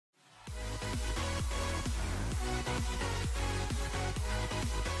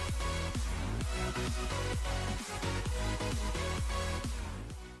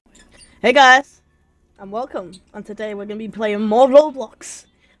Hey guys, and welcome. And today we're gonna be playing more Roblox,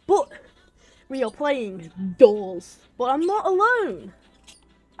 but we are playing Doors. But I'm not alone.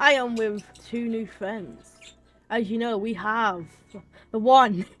 I am with two new friends. As you know, we have the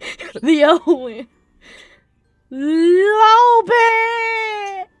one, the only, Lobby.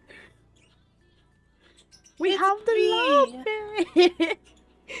 We It's have the me. Lobby.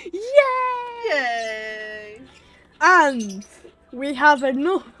 Yay! Yay! And we have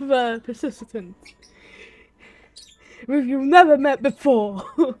another participant who you've never met before.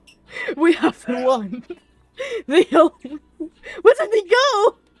 We have the one, the only. Where did he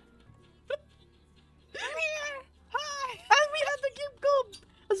go? I'm here! Hi! And we have the Cube Cub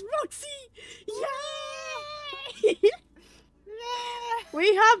as Roxy. Yay! Yeah!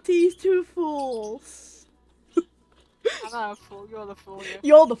 We have these two fools. I'm not a fool, you're the fool here.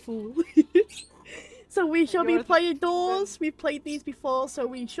 You're the fool. So we shall be You're the playing demon. Doors. We've played these before, so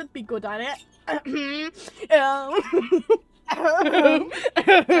we should be good at it. Just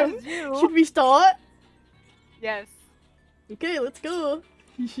you. Should we start? Yes. Okay, let's go.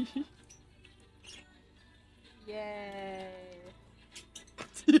 Yay.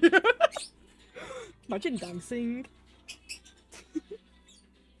 Imagine dancing.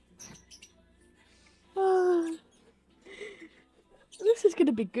 This is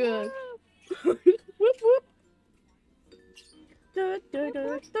gonna be good. Whoop whoop.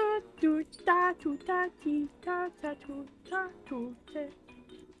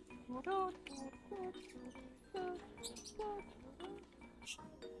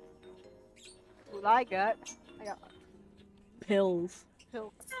 What I got Pills.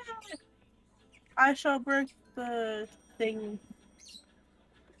 pills. I shall break the thing.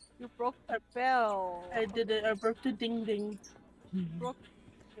 You broke the bell. I did it. I broke the ding ding. Broke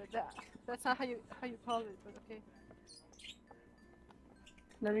that's not how you call it, but okay.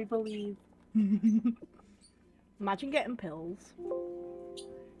 Let me believe. Imagine getting pills.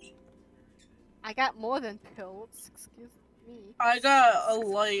 I got more than pills, excuse me. I got a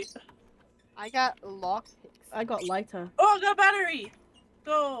light. I got lockpicks. I got lighter. Oh, I got battery.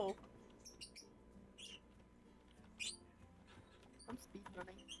 Go. I'm speed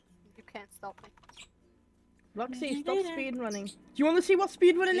running. You can't stop me. Roxy, stop speed running. Do you want to see what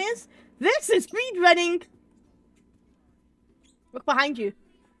speed running is? This is speed running. Look behind you.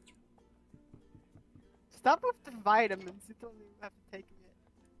 Stop with the vitamins. You don't even have to take them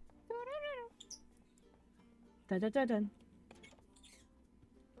yet. Dun, dun, dun, dun.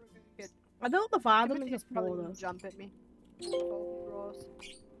 Good. I don't know what the vitamins Timothy's are probably for gonna though. jump at me. Oh, gross.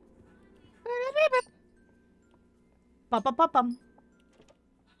 Bum, bum, bum, bum.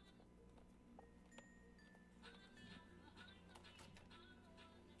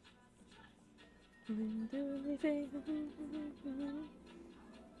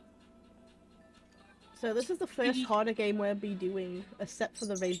 So this is the first harder game we'll be doing, except for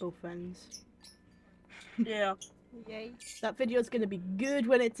the Rainbow Friends. Yeah. Yay. That video is gonna be good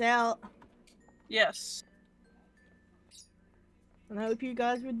when it's out, Yes. and I hope you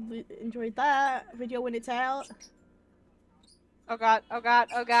guys would enjoy that video when it's out. Oh god, oh god,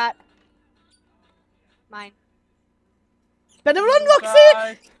 oh god. Mine. Better run, Oh, Roxy!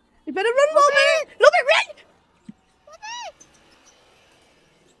 God. You better run, Lobby! Lobby, run!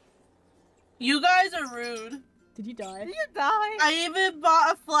 You guys are rude. Did you die? Did you die? I even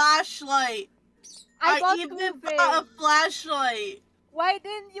bought a flashlight. bought even two bought a things. flashlight. Why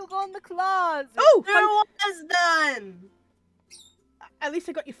didn't you go in the closet? Oh! There was none. At least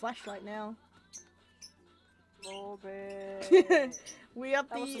I got your flashlight now. Oh, babe. We have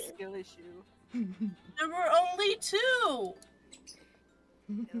That was a the... skill issue. There were only two.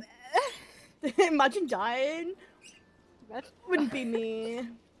 Imagine dying. That's- Wouldn't be me.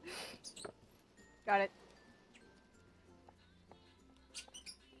 Got it.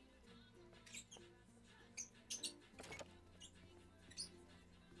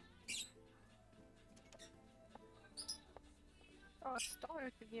 Oh, a star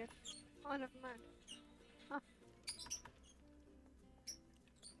in here. Oh, never mind. Huh.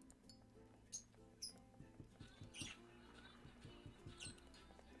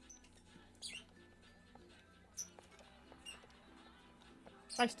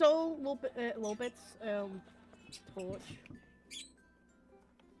 I stole little bits, torch.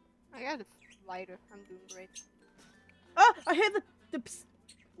 I got a lighter. I'm doing great. Ah! I hear the psst.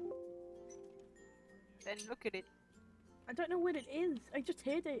 Then look at it. I don't know what it is. I just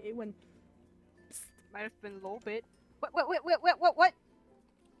heard it. It went... Might have been low bit. What?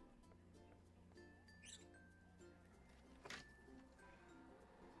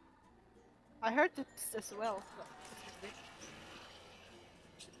 I heard this as well. But this is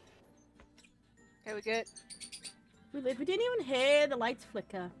Okay, we good. We didn't even hear the lights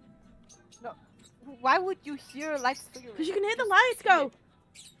flicker. No. Why would you hear lights flickering? Because you can hear the Just lights see go. it.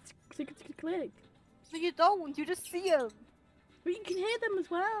 Click, click, click, click. No, you don't. You just see them. But you can hear them as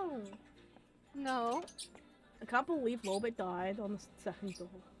well. No. I can't believe Lobit died on the second door.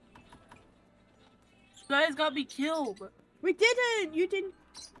 You guys got me killed. We didn't! You didn't.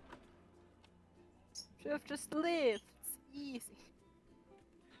 Should have just lived. It's easy.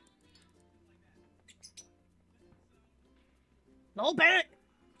 Lobit!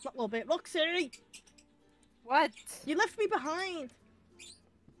 Not Lobit, Roxy! What? You left me behind.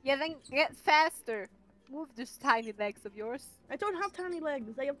 Yeah, then get faster. Move those tiny legs of yours. I don't have tiny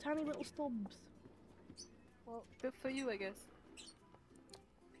legs. I have tiny little stubs. Well, good for you, I guess.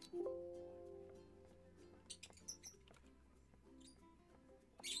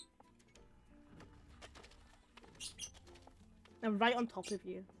 I'm right on top of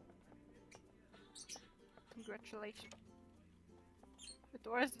you. Congratulations. The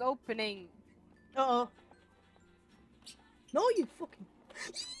door is opening. Uh-oh. No, you fucking...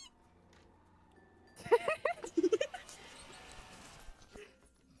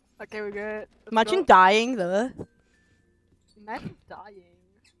 Okay, we're good. Let's Imagine go. dying there. Imagine dying.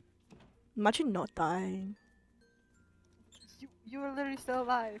 Imagine not dying. You were literally still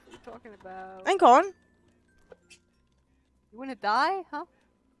alive. What are you talking about? Hang on. You wanna die, huh?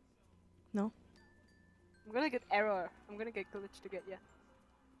 No. I'm gonna get error. I'm gonna get glitch to get you.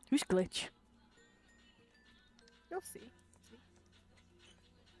 Who's glitch? You'll see.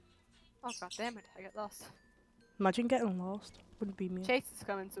 Oh god damn it, I got lost. Imagine getting lost. Wouldn't be me. Chase is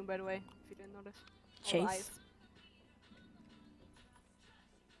coming soon, by the way, if you didn't notice. All the Chase? eyes.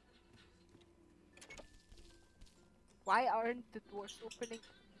 Why aren't the doors opening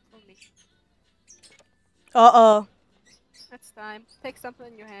for me? Uh-oh. Next time, take something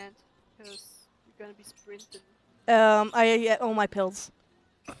in your hand, because you're gonna be sprinting. I ate all my pills.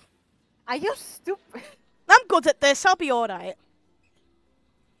 Are you stupid? I'm good at this. I'll be alright.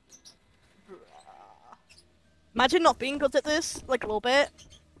 Imagine not being good at this, like a little bit.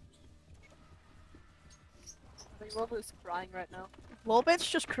 I think Robo is crying right now. Lobit's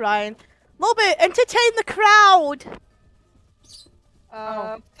just crying. Lobit, entertain the crowd!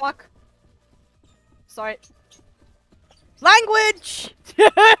 Fuck. Sorry. Language!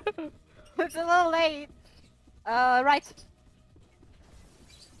 It's a little late. Right.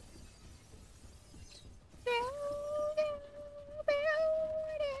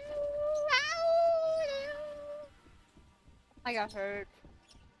 I got hurt.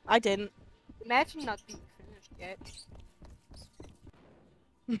 I didn't. Imagine not being finished yet.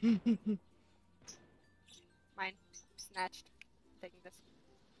 Mine. Snatched. Taking this.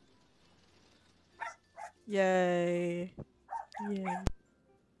 Yay. Yay.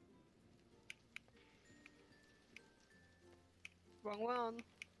 Wrong one.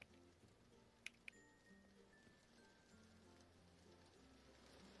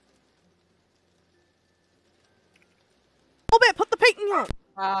 Lobit, put the painting up!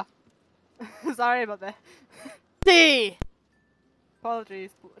 Ah. Sorry about that. D!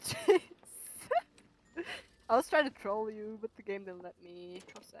 Apologies. Apologies. I was trying to troll you, but the game didn't let me.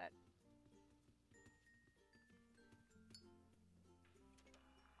 How sad.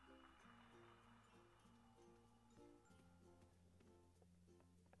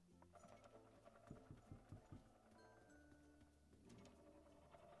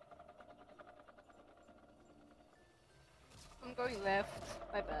 I'm going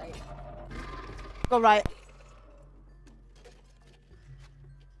left. Bye bye. Go right.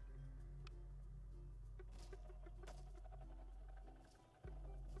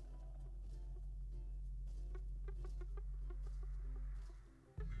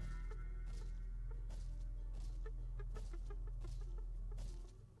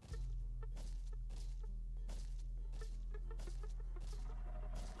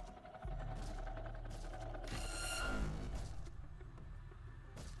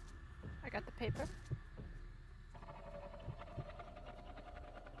 I got the paper.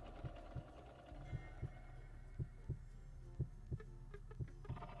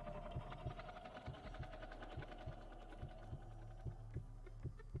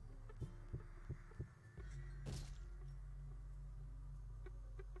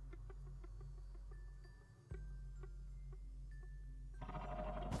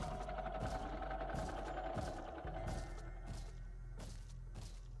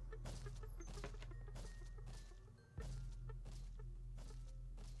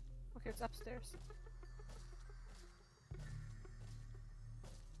 Okay, it's upstairs.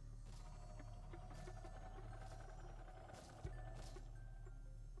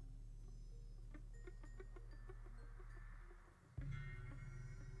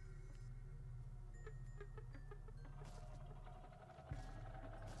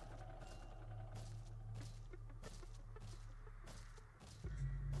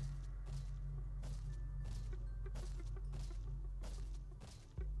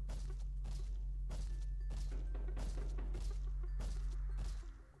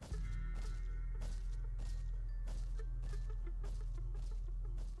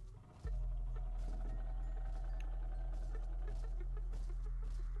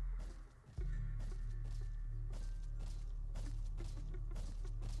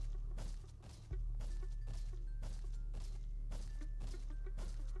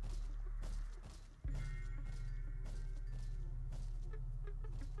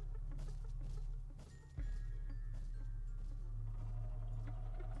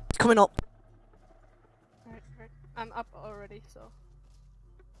 coming up. Right, right. I'm up already, so.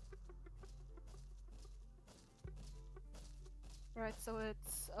 Right, so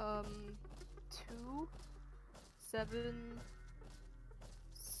it's 2, 7,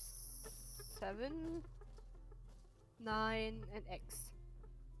 7, 9, and X.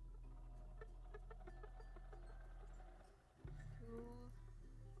 2,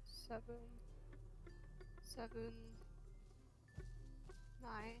 7, 7,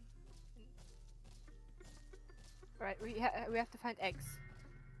 9. Right, we have to find X.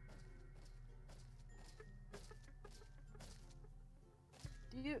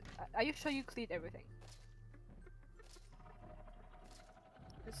 Are you sure you cleared everything?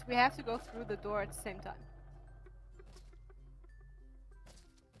 Because we have to go through the door at the same time.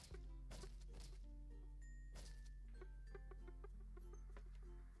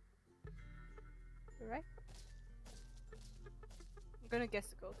 Alright? I'm gonna guess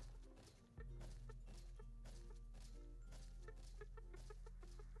the code.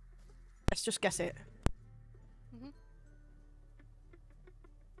 Let's just guess it. Mm-hmm.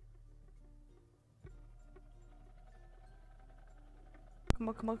 Come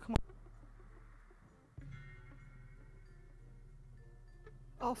on, come on, come on.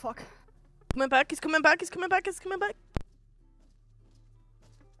 Oh fuck. Coming back, he's coming back, he's coming back, he's coming back.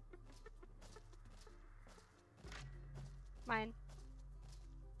 Mine.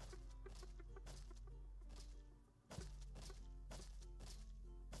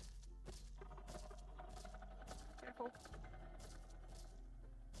 Careful.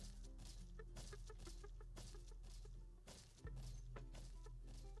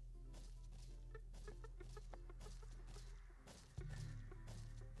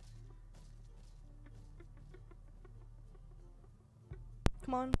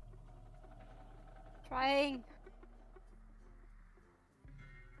 Come on. Trying.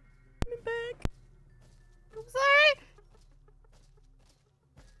 Coming back. I'm sorry.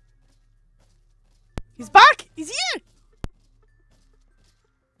 He's back! He's here!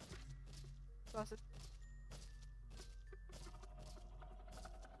 Lost it.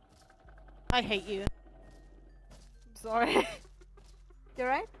 I hate you. I'm sorry. You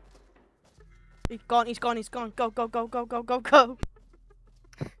alright? He's gone, he's gone, he's gone. Go, go, go, go, go, go, go.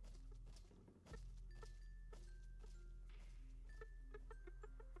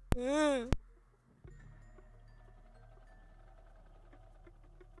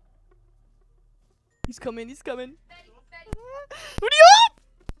 He's coming, he's coming. Hurry up!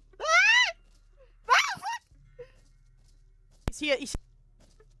 He's here, he's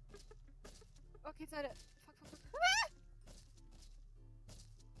Okay, it's not it. Fuck, fuck, fuck.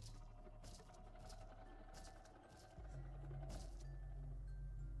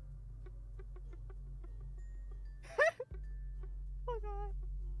 Oh god.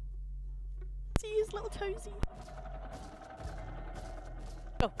 see his little toesy.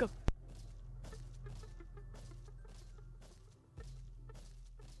 Go, go.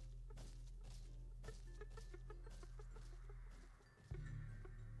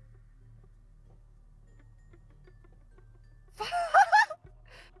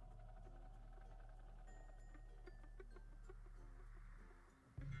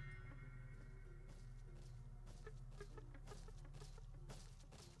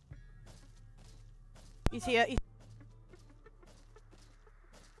 He's here. He's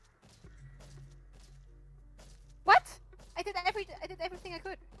What? I did everything I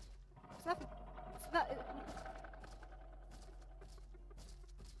could. It's nothing. It's not.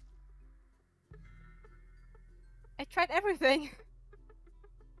 I tried everything.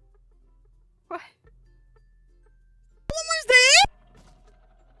 What? almost there.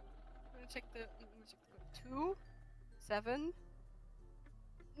 I'm gonna check the code. 2, 7.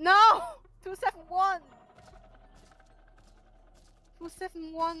 No! 271!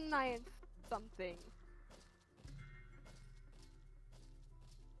 2719 something.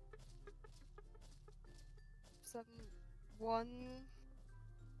 7191.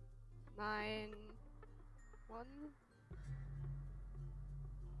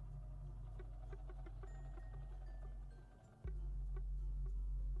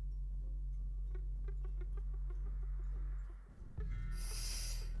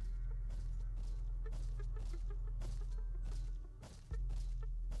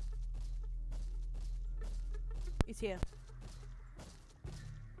 He's here.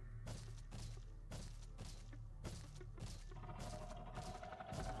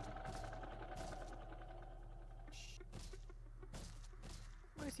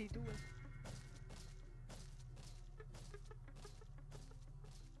 What is he doing?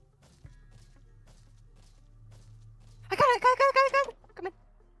 I got it! Come in!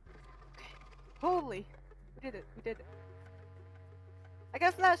 We did it. I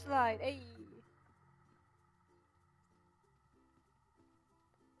got a flashlight. Hey.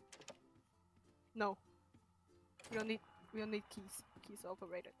 No. We don't need. We don't need keys. Keys are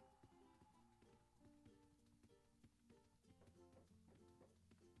overrated.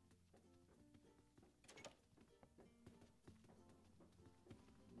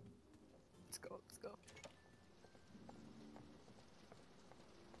 Let's go. Let's go.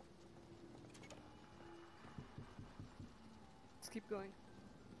 Let's keep going.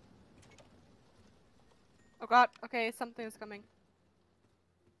 Oh god. Okay, something is coming.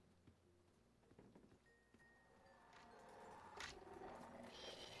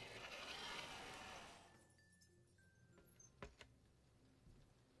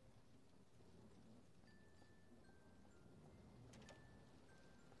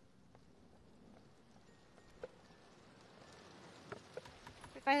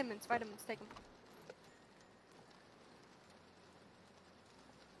 Vitamins, vitamins, take them.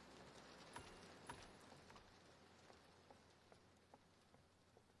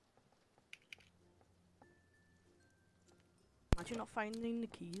 Imagine not finding the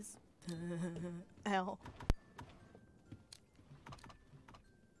keys. Ow.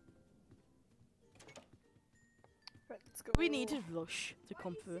 Right, let's go. We needed rush to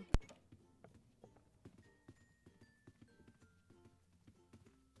come through.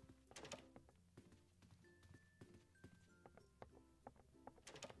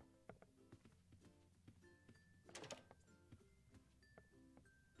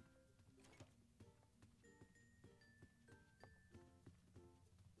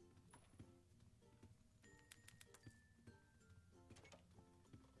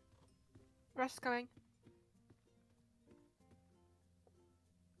 Rush is coming.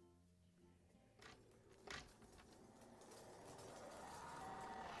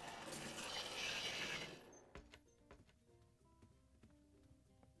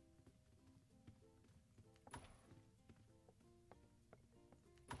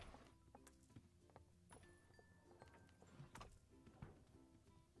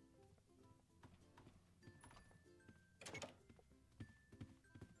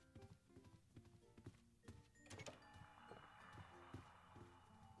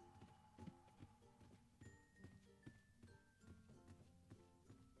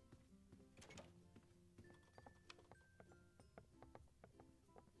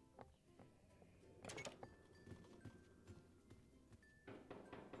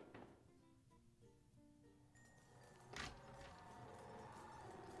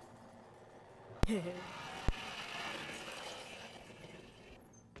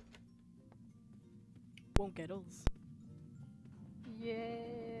 Won't get us.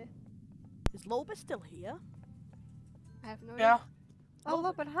 Yeah. Is Loba still here? I have no Yeah. idea. Oh, Love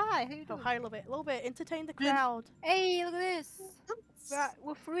look, but hi. How you Oh, doing? hi, love it. Love it. Entertain the Good. crowd. Hey, look at this.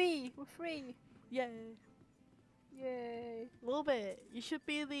 We're free. We're free. Yay. Yay. Love it. You should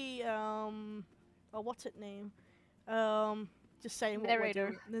be the oh, what's it name? Just saying what Narrator. we're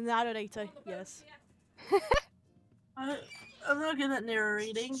doing. The narrator. Yes. I'm not good at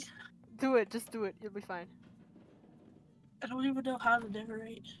narrating. Do it. Just do it. You'll be fine. I don't even know how to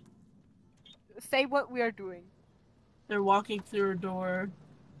narrate. Say what we are doing. They're walking through a door.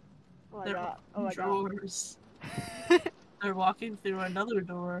 Oh my They're god. Oh my god. drawers. They're walking through another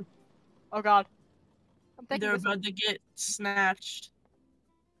door. Oh god. I'm taking They're this one. about to get snatched.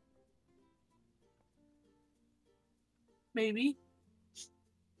 Maybe.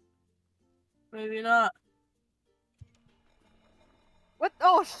 Maybe not. What?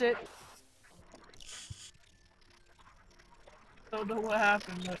 Oh shit. Don't know what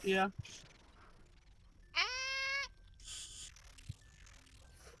happened, but yeah.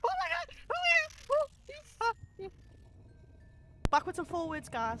 Oh my god. Oh my god. Oh, yeah. Backwards and forwards,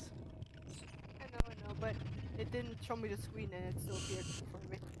 guys. I know, but it didn't show me the screen and it still appeared in front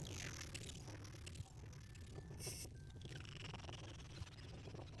of me.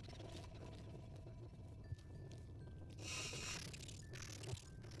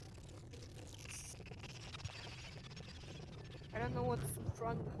 I don't know what's in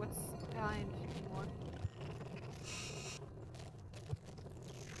front, what's behind anymore.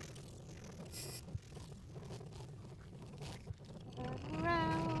 Turn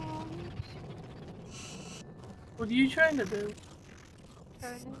around, What are you trying to do?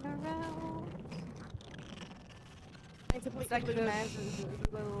 turning around. It's a It's like the man,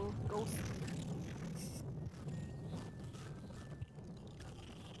 the little ghost.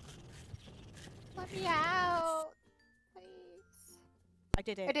 Let me out, please. I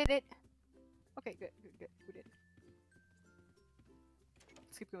did I it. did it. Okay, good. We did it.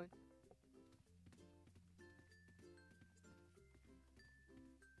 Let's keep going.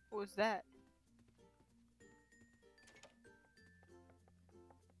 What was that?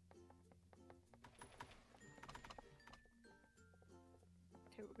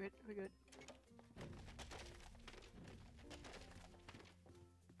 Okay, we're good. We're good.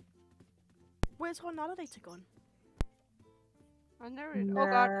 Where's Ronaldo gone? I never. Oh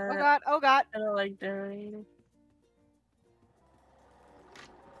god! Oh god! Oh god! I don't like narrating.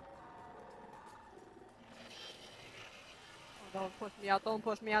 Oh, don't push me out! Don't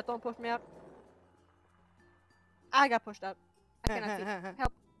push me out! Don't push me out! I got pushed out. I cannot see.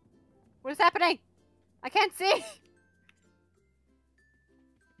 Help! What is happening? I can't see.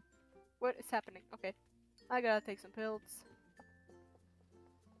 What is happening? Okay, I gotta take some pills.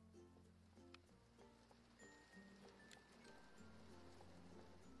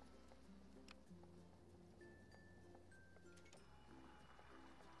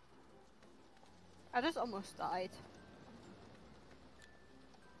 I just almost died.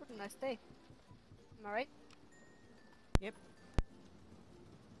 What a nice day. Am I right? Yep.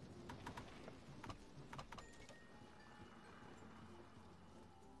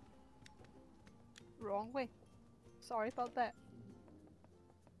 Wrong way. Sorry about that.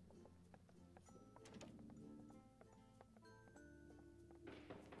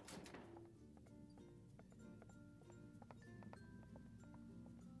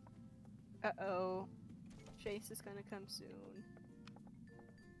 Uh-oh. Chase is gonna come soon.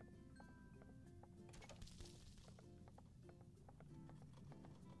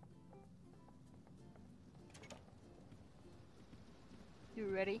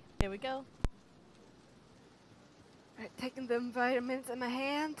 You ready? Here we go. Alright, taking them vitamins in my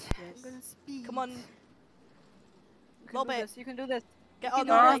hand. Yes. I'm gonna speed. Come on, You can Little do bit. this. You can do this. get You on can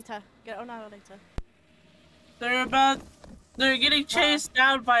now do this. later. Get on now later. They're getting chased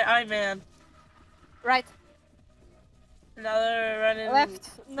down by Ivan. Right. Now they're running Left.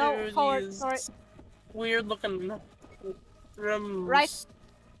 No. through Forward. these Sorry. weird looking rooms. Right.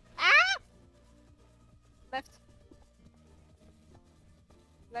 Ah! Left.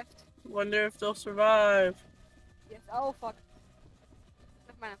 Left. Wonder if they'll survive. Yes. Oh fuck.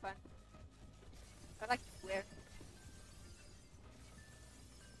 Never mind. I'm fine. I like to swear.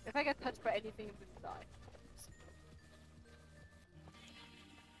 If I get touched by anything, I'm gonna die.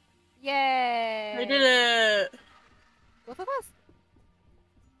 Yay! They did it! Both of us?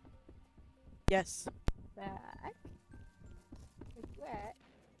 Yes. Back. Like that.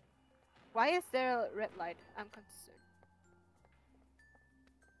 Why is there a red light? I'm concerned.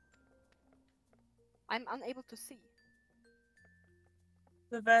 I'm unable to see.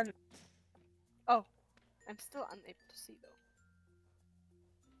 The vent. Oh. I'm still unable to see though.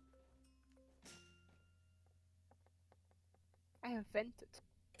 I have vented.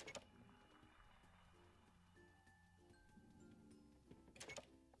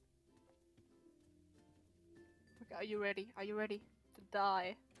 Okay, are you ready? Are you ready to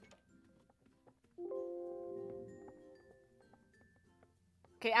die?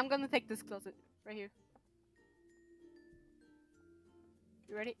 Okay, I'm gonna take this closet right here.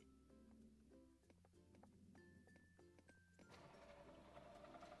 You ready?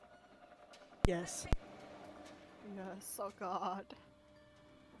 Yes. Yes, oh god.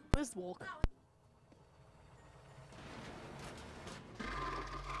 Let's walk.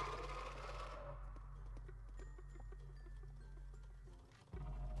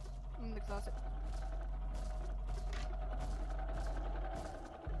 I'm in the closet.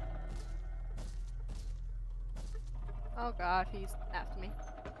 Oh god, he's after me.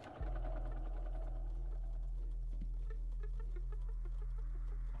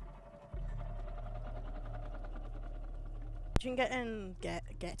 You can get in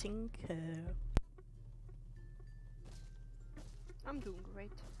getting I'm doing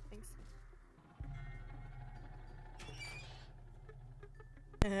great, thanks.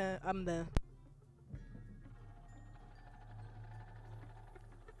 I'm there.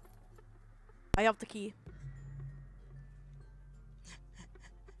 I have the key.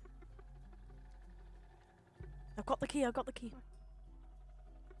 I've got the key, I've got the key.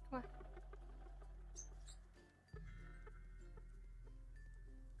 Come on.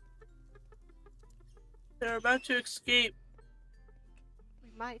 They're about to escape. We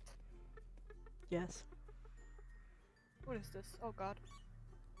might. Yes. What is this? Oh god.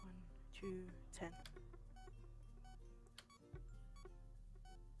 1, 2, 10.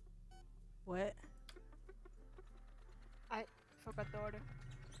 What? I forgot the order.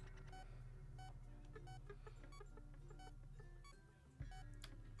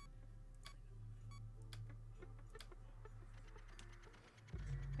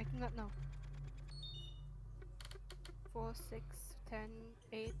 I do not know. 4, 6, 10,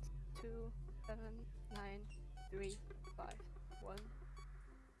 8, 2, 7, 9, 3, 5, 1.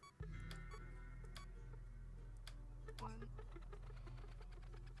 1.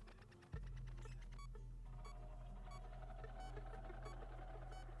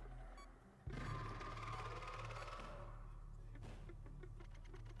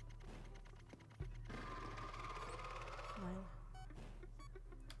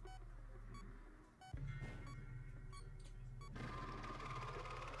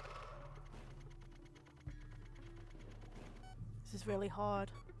 This is really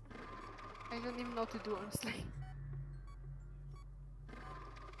hard. I don't even know what to do, honestly.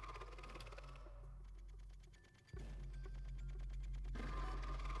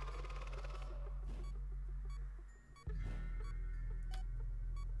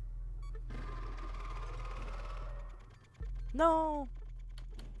 No.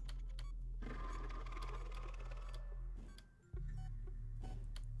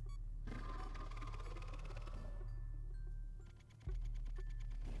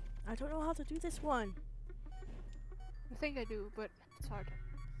 I don't know how to do this one. I think I do, but it's hard.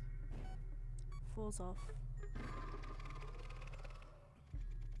 Falls off.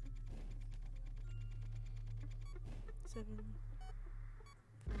 Seven.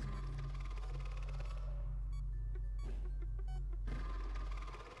 Falls off.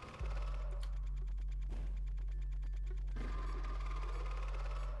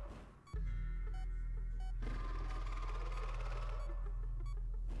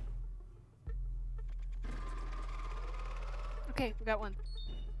 Okay, we got one.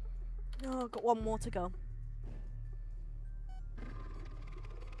 No, got one more to go.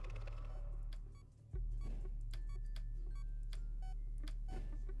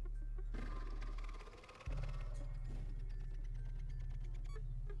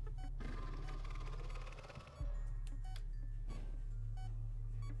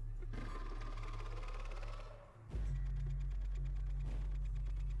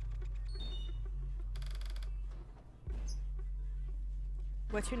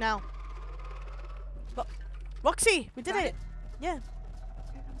 Where to now? Roxy, we did Got it. it? Yeah.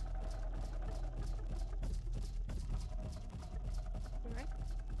 Alright.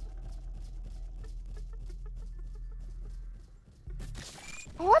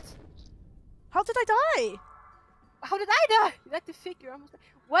 What? How did I die? How did I die? That's the figure. Almost.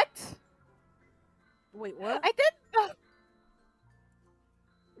 What? Wait, what? I did.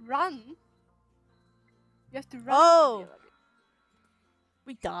 Run. You have to run. Oh. To the elevator.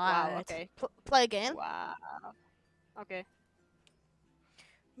 We died. Wow. Okay. Play again. Wow. Okay.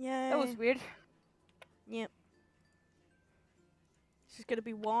 Yeah. That was weird. Yep. This is gonna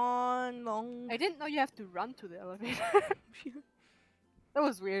be one long. I didn't know you have to run to the elevator. That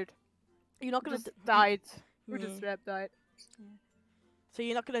was weird. You're not gonna Just died. We're Yeah. just rap died. So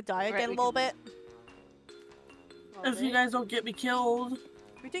you're not gonna die Right, again we a little can- bit. If you guys don't get me killed.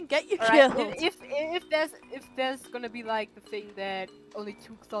 We didn't get you Alright, killed. if there's gonna be like the thing that only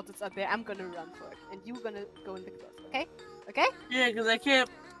 2 closets are there, I'm gonna run for it, and you're gonna go in the closet. Okay? Okay? Yeah, because I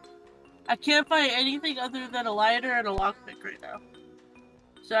can't buy anything other than a lighter and a lockpick right now.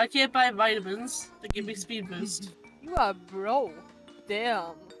 So I can't buy vitamins to give me speed boost. You are bro.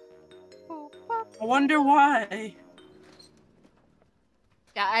 Damn. I wonder why.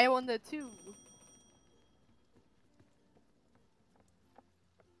 Yeah, I wonder too.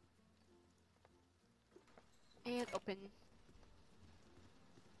 And open.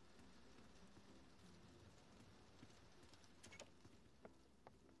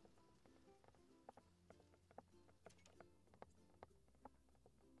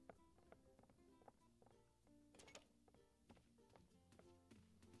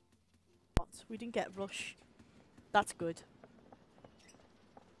 We didn't get rush. That's good.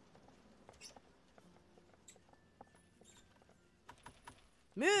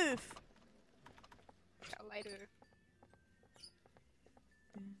 Move. Got a lighter.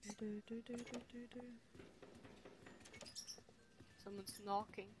 Someone's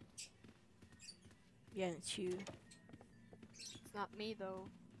knocking. Yeah, it's you. It's not me though.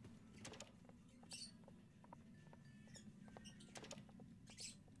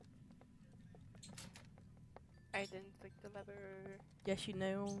 I didn't click the lever. Yes, you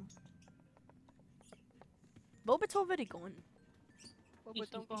know. Robot's already gone. Well,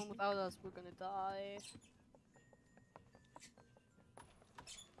 but don't go on without us, we're gonna die.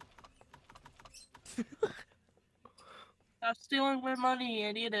 Stop stealing my money,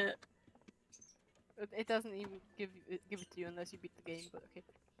 I need it. It doesn't even give it to you unless you beat the game, but okay.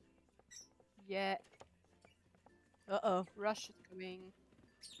 Yeah, Uh-oh. rush is coming.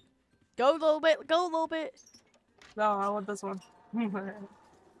 Go a little bit, go a little bit. No, I want this one.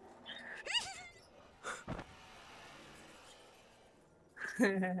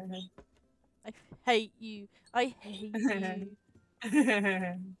 I hate you. I hate you.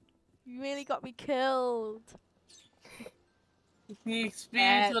 You really got me killed. You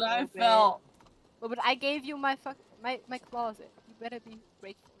experienced what I felt. Well, but I gave you my my closet. You better be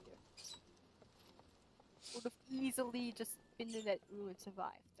grateful here. Would have easily just been in that room and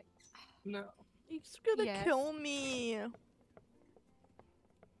survived. Like, No. He's gonna Yes. kill me.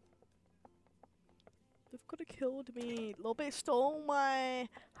 They've could have killed me. Lobby stole my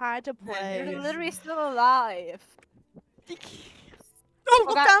hide place. you're literally still alive. Oh, Oh,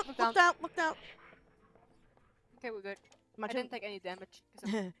 look God, down! look Look down. down! Look down! Okay, we're good. I Imagine. didn't take any damage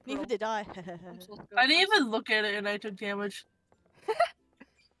because I'm Neither pro. did I. I'm so skilled. I didn't even look at it and I took damage.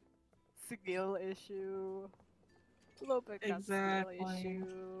 Skill issue. Little bit got Exactly. skill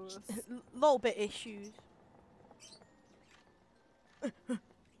issues. Little bit issues.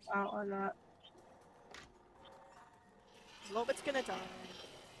 Oh, or not. Lobit's gonna die.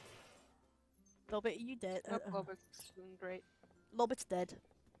 Lobit, you dead? Nope, Lobit's doing great. Lobit's dead.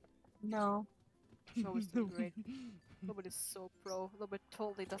 No. Lobit's doing great. Lobit is so pro. Lobit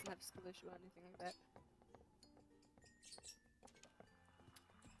totally doesn't have skill issue or anything like that.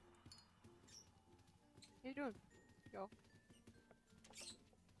 What are you doing? Yo.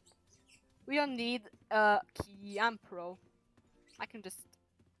 We don't need a key. I'm pro. I can just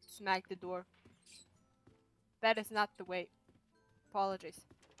smack the door. That is not the way. Apologies.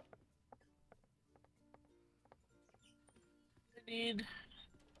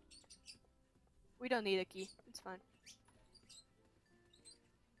 We don't need a key. It's fine.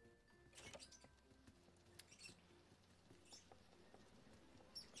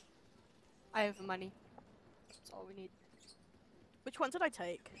 I have money. That's all we need. Which one did I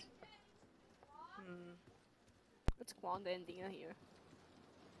take? It's Kwanda and Dina here.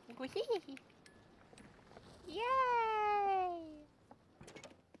 And go hee hee hee. Yay!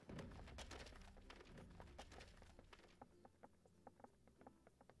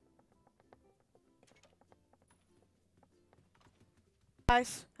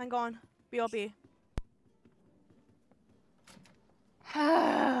 Guys, hang on. BRB.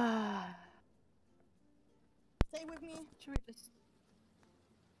 Stay with me. Should we just...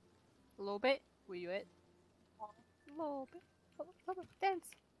 A little bit? Were you it? A little bit. A little bit. Dance.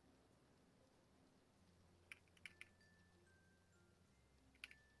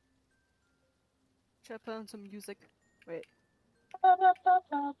 Should I put on some music? Wait. What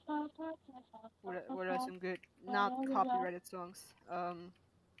are some good, not copyrighted songs?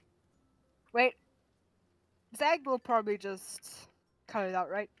 Wait. Zag will probably just cut it out,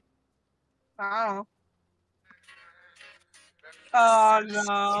 right? I don't know. Oh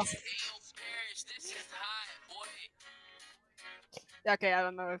no. Okay, I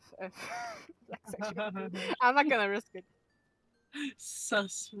don't know if that's actually I'm not gonna risk it. So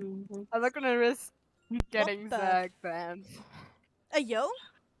smooth. I'm not gonna risk getting the- Zag banned. Hey yo.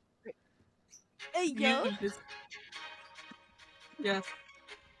 Hey yo. Yes.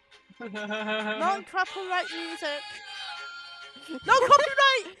 Non-copyright music. No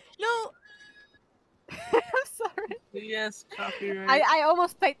copyright. No. I'm sorry. Yes, copyright. I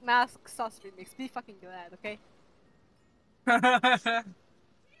almost played Mask Sauce Remix. Be fucking glad, okay?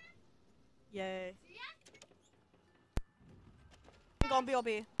 Yay. Hang on,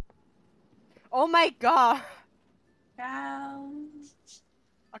 BRB. Oh my god! Cows.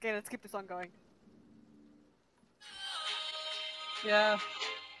 Okay, let's keep this on going. Yeah.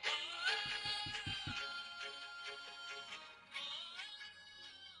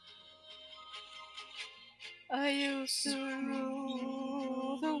 I used to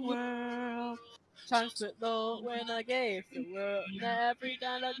rule the world. Times went low when I gave the world. Now every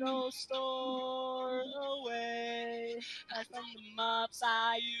time I go store away, I from the mobs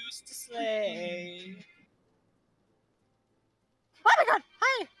I used to slay. Oh my god!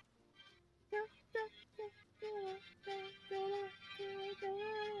 Hi!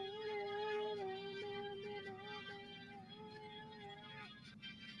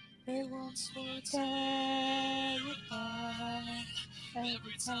 They once were terrified.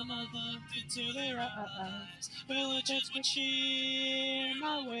 Every time I looked into their eyes, villagers would cheer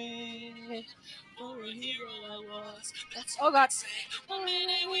my way. For a hero I was. Oh god!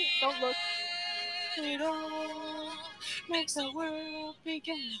 Don't look. It all makes the world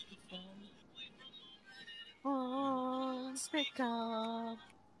begin to fall. Oh, speak up.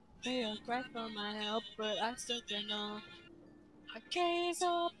 They are cry for my help, but I still cannot. I gaze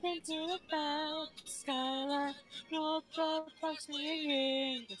up into the dark skyline, no clouds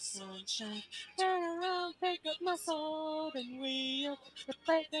swinging the sunshine. Turn around, pick up my sword and wheel. The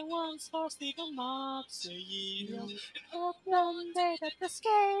plate that once forced the mobs to yield. Hope one day that the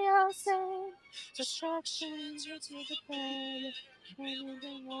scale sing. Destructions right through the bed, and with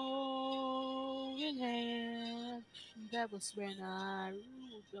the war in hand. That was when I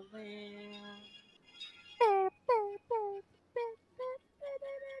ruled the land.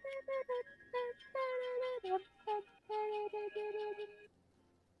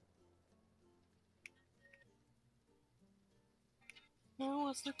 Now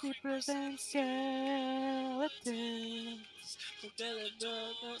what's the creepers and skeletons? The belly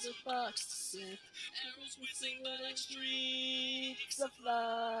dog of the fox to sing. Arrows whizzing like streaks of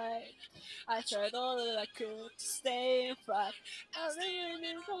light. I tried all that I could to stay in front. I ran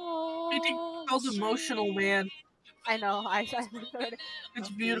in Anything all the called emotional, streets. man. I know, I heard it. It's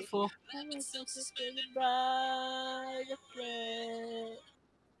Okay. beautiful. I was so suspended by a friend.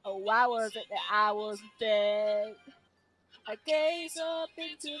 Oh, I wasn't there, I was dead. I gaze up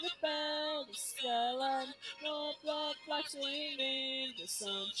into the valley skyline, no blood flashing in the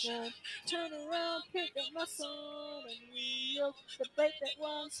sunshine. Turn around, pick up my sword and wheel the blade that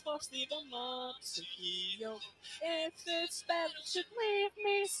once forced the mobs to heal. If this battle should leave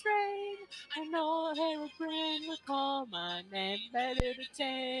me straying, I know a herald brain will call my name. Better to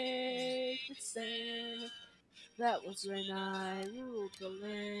take the stand. That was when I ruled the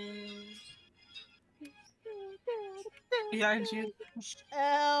land. Behind you.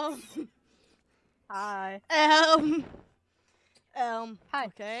 Um. Hi. Um. Hi.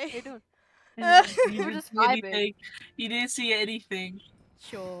 Okay. How you doing? You We're didn't just see vibing. anything. You didn't see anything.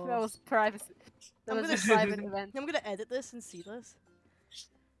 Sure. That was privacy. That I'm was gonna a private event. I'm gonna edit this and see this.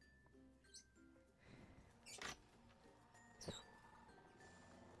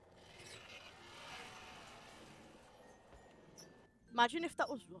 Imagine if that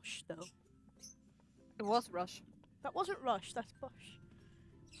was Rush, though. It was Rush. That wasn't Rush, that's Bush.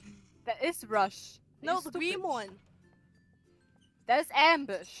 That is Rush. No, You the green stupid. one. That is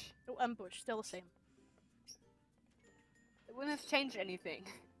Ambush. Oh, Ambush, still the same. It wouldn't have changed anything.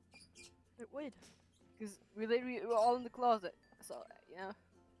 It would. Because we literally were all in the closet. So, you know.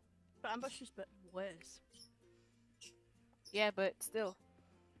 But Ambush is a bit worse. Yeah, but still.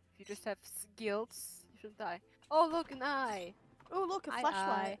 If you just have skills, you shouldn't die. Oh, look, an eye. Oh, look, a Eye,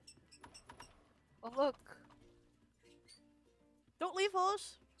 flashlight. eye. Oh, look. Don't leave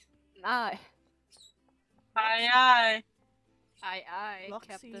us. An eye. Aye, aye. Aye, aye, Roxy.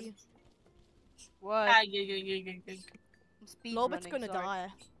 Captain. What? Aye, gig. I'm speed Lobit's running, gonna sorry. die.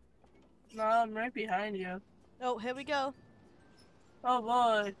 No, I'm right behind you. Oh, here we go. Oh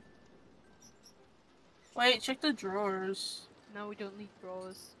boy. Wait, check the drawers. No, we don't need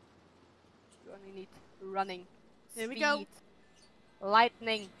drawers. We only need running. Here we Speed. go.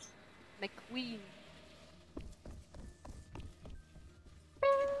 Lightning. McQueen.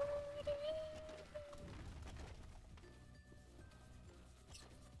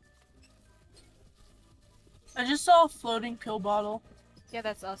 I just saw a floating pill bottle. Yeah,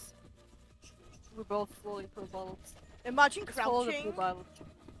 that's us. We're both floating pill bottles. Imagine It's called a crouching pill bottle.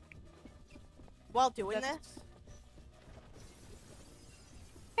 while doing That's- this.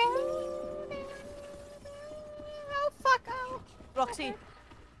 Oh fuck! Oh. Roxy,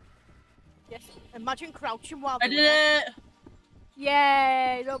 Yes. imagine crouching while I doing did it!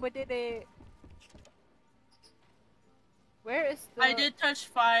 Yay! Nobody did it. Where is the? I did touch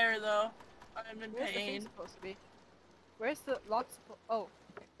fire though. I'm in Where's the thing pain. supposed to be? Where's the lock? Oh.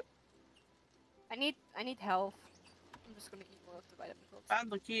 Okay. I need health. I'm just gonna eat more of the vitamin pills.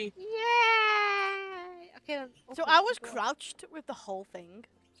 Found the key. Yay! Okay then. So open I the was door. crouched with the whole thing.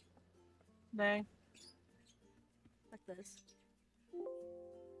 Dang. Like this.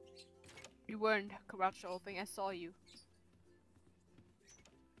 You weren't crouched the whole thing. I saw you.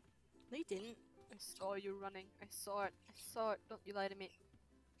 No, you didn't. I saw you running. I saw it. I saw it. Don't you lie to me.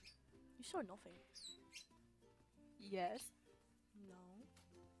 You saw nothing. Yes. No.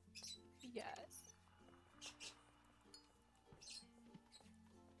 Yes.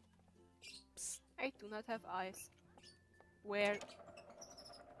 Psst. I do not have eyes. Where?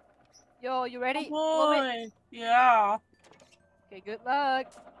 Yo, you ready? Oh Blow it. boy. Yeah. Okay, good luck.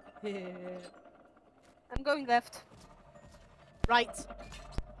 I'm going left. Right.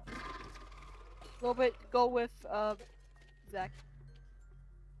 Robert, go with Zach.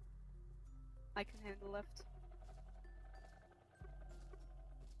 I can handle left.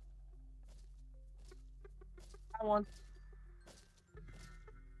 That one.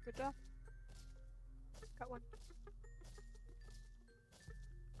 Good job. Got one.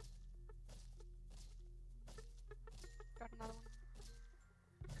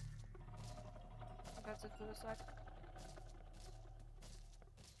 That's it for the side.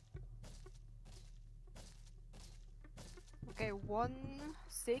 Okay, 1,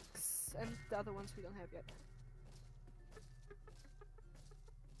 6, and the other ones we don't have yet.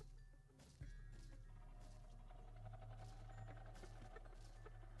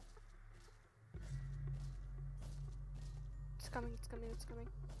 It's coming, it's coming, it's coming.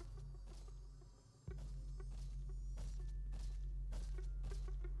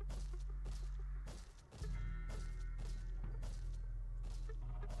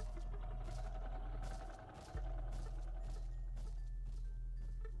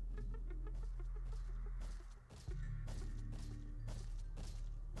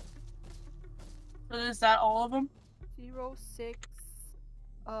 So is that all of them? 0, 6,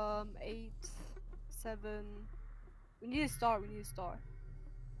 8, 7. We need a star, we need a star.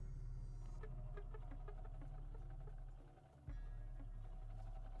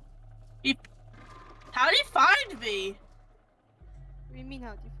 How did he find me? What do you mean,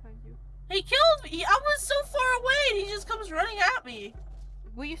 how do you find you? He killed me! I was so far away and he just comes running at me!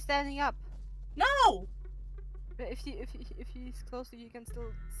 Were you standing up? No! But if he's close to you, he can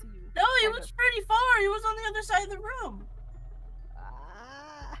still see you. No, he Kind was of. pretty far! He was on the other side of the room!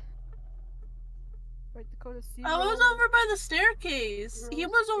 Ah. Right, Dakota, 0. I was over by the staircase! He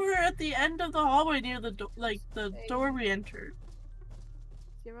was over at the end of the hallway near the the door we entered.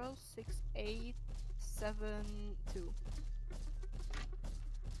 0, 6, 8, 7, 2.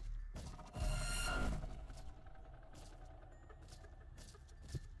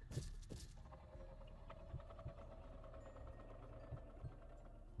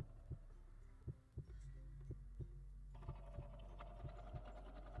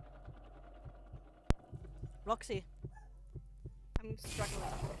 Roxy, I'm struggling.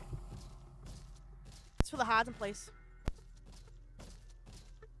 it's for the hiding place.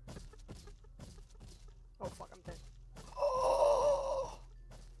 Oh fuck, I'm dead.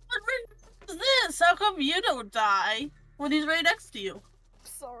 What is this? How come you don't die when he's right next to you?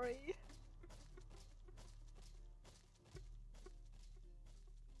 Sorry.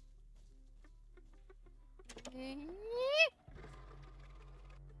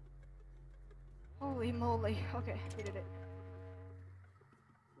 Holy moly. Okay, we did it.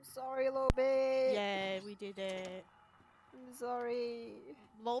 I'm sorry, Lobit. Yeah, we did it. I'm sorry.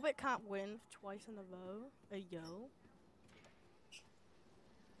 Lolbit can't win twice in a row. Yo.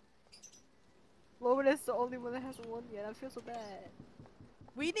 Lobit is the only one that hasn't won yet. I feel so bad.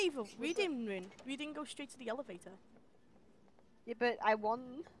 We didn't win. We didn't go straight to the elevator. Yeah, but I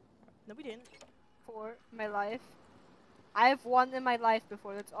won No, we didn't. for my life. I've won in my life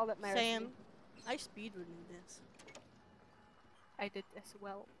before. That's all that matters. to me. Sam, I speedrunning this. I did as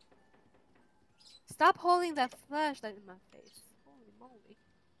well. Stop holding that flashlight in my face. Holy moly.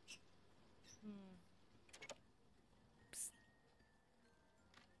 Hmm. Psst.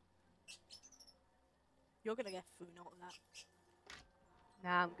 You're gonna get food out of that.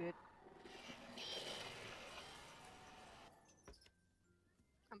 Nah, I'm good.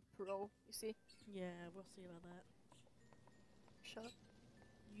 I'm pro, you see? Yeah, we'll see about that. Shut up.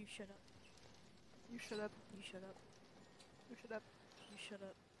 You shut up. You shut up. You shut up. You shut up. You shut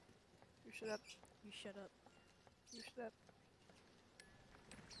up. You shut up. You shut up. You shut up.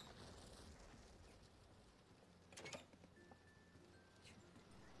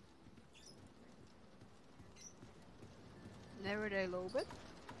 Never day, low bit.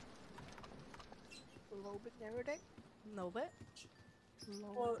 Low bit, never day. No bit.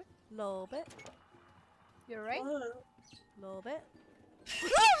 Low bit. Low bit. You're right. Low bit.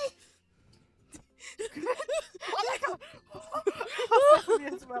 Oh my god! That's me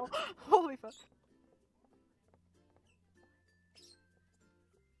as well. Holy fuck.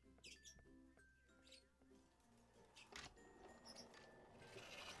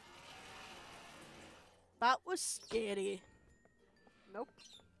 That was scary. Nope.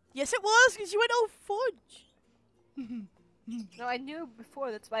 Yes, it was, because you went all fudge. No, I knew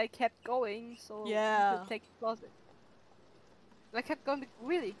before, that's why I kept going, so Yeah. you could take the closet. And I kept going,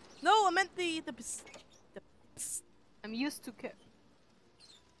 really. No, I meant the psst. The psst. I'm used to The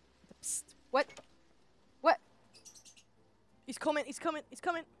psst. What? What? He's coming, he's coming, he's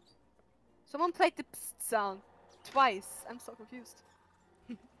coming. Someone played the psst sound twice. I'm so confused.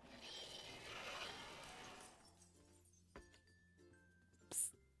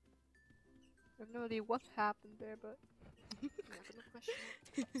 I have no idea what happened there, but I'm not gonna question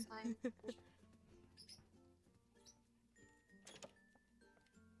it. 'Cause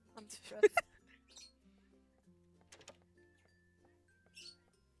I'm stressed.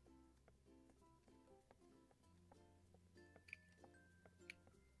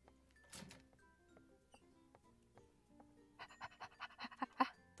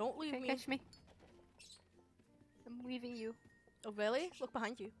 Don't leave Can't me. catch me. I'm leaving you. Oh really? Look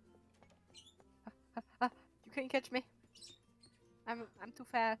behind you. You can't catch me. I'm too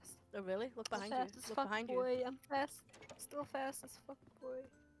fast. Oh really? Look I'm behind you. fast as Look fuck, behind you. boy. I'm fast. Still fast as fuck, boy.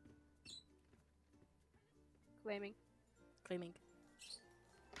 Claiming. Claiming.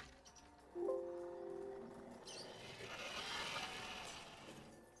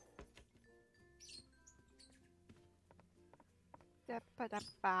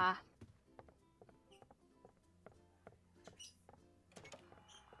 Da-ba-da-ba.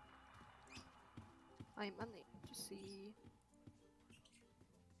 I'm unable to see.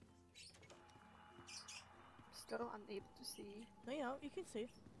 Still unable to see. No, yeah, you can see.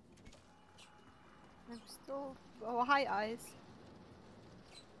 I'm still. Oh, hi, eyes.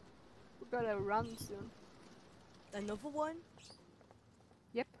 We gotta run soon. Another one?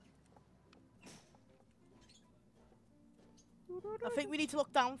 Yep. I think we need to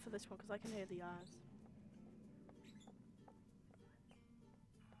look down for this one because I can hear the eyes.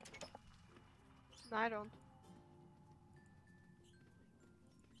 No, I don't.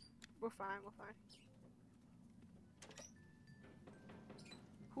 We're fine, we're fine.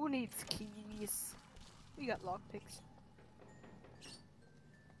 Who needs keys? We got lockpicks.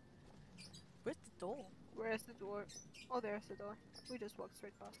 Where's the door? Where's the door? Oh, there's the door. We just walked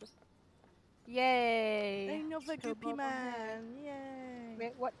straight past it. Yay! Another Turbo goopy on man! Yay!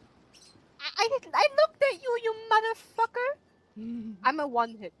 Wait, what? I looked at you, you motherfucker! I'm a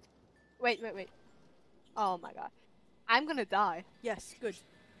one hit. Wait. Oh my god. I'm gonna die. Yes, good.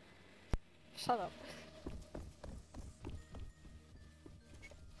 Shut up.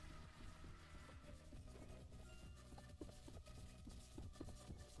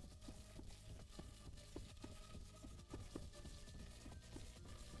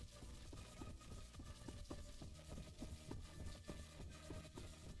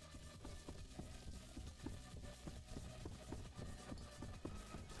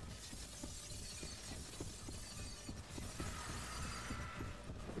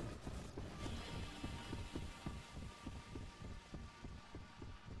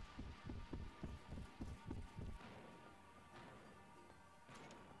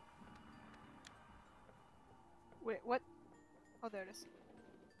 Wait, what? Oh, there it is.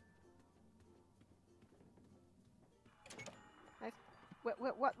 Nice.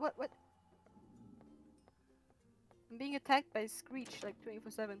 What? I'm being attacked by Screech like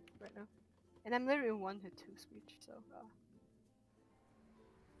 24/7 right now. And I'm literally one hit to Screech, so.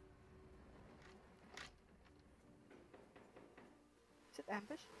 Is it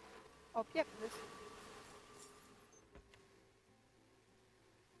ambush? Oh, yep, it is.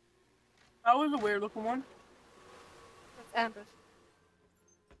 That was a weird looking one. That's ambush.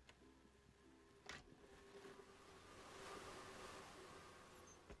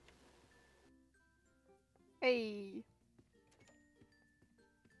 Hey.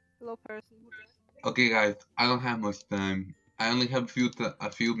 Hello, person. Okay, guys, I don't have much time. I only have a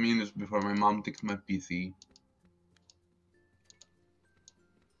few minutes before my mom takes my PC.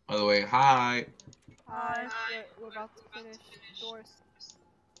 By the way, hi. Hi. We're about to finish doors.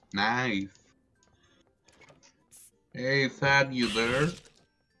 Nice. Hey, Sad, you there?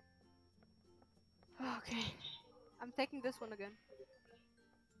 Okay. I'm taking this one again.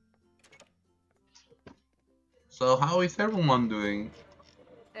 So, how is everyone doing?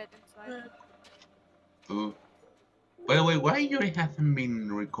 Dead inside. Ooh. By the way, why Yuri hasn't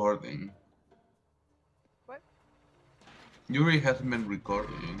been recording? What? Yuri hasn't been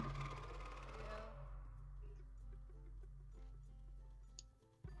recording.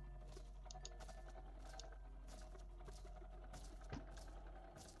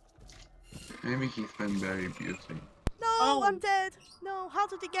 Maybe he's been very busy. No, Oh. I'm dead! No, how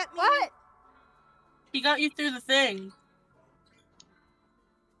did he get me? What? He got you through the thing.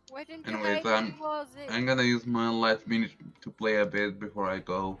 Why didn't you Anyways, hide? Was it? I'm gonna use my last minute to play a bit before I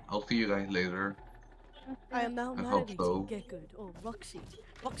go. I'll see you guys later. I am now I hope navigating so. Get Good. Oh, Roxy.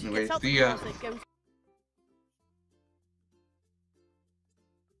 Roxy Anyway, gets out see the ya. closet, goes